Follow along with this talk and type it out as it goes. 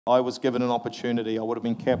I was given an opportunity, I would have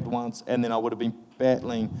been capped once, and then I would have been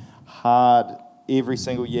battling hard every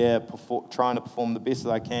single year, trying to perform the best that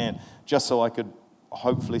I can, just so I could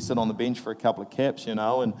hopefully sit on the bench for a couple of caps, you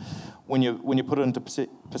know. And when you put it into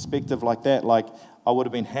perspective like that, like, I would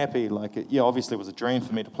have been happy. Like, yeah, obviously it was a dream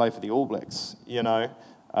for me to play for the All Blacks, you know,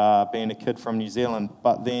 being a kid from New Zealand.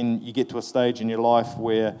 But then you get to a stage in your life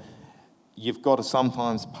where you've got to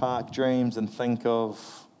sometimes park dreams and think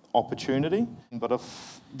of opportunity. But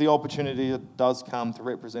if the opportunity does come to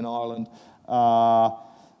represent Ireland,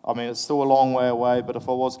 I mean, it's still a long way away, but if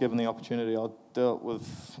I was given the opportunity, I'd do it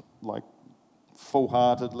with, like,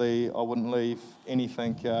 full-heartedly. I wouldn't leave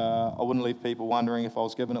anything, I wouldn't leave people wondering if I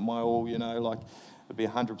was giving it my all, you know, like, it'd be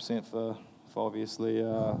 100% for obviously,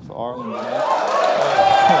 for Ireland, you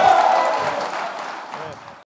know?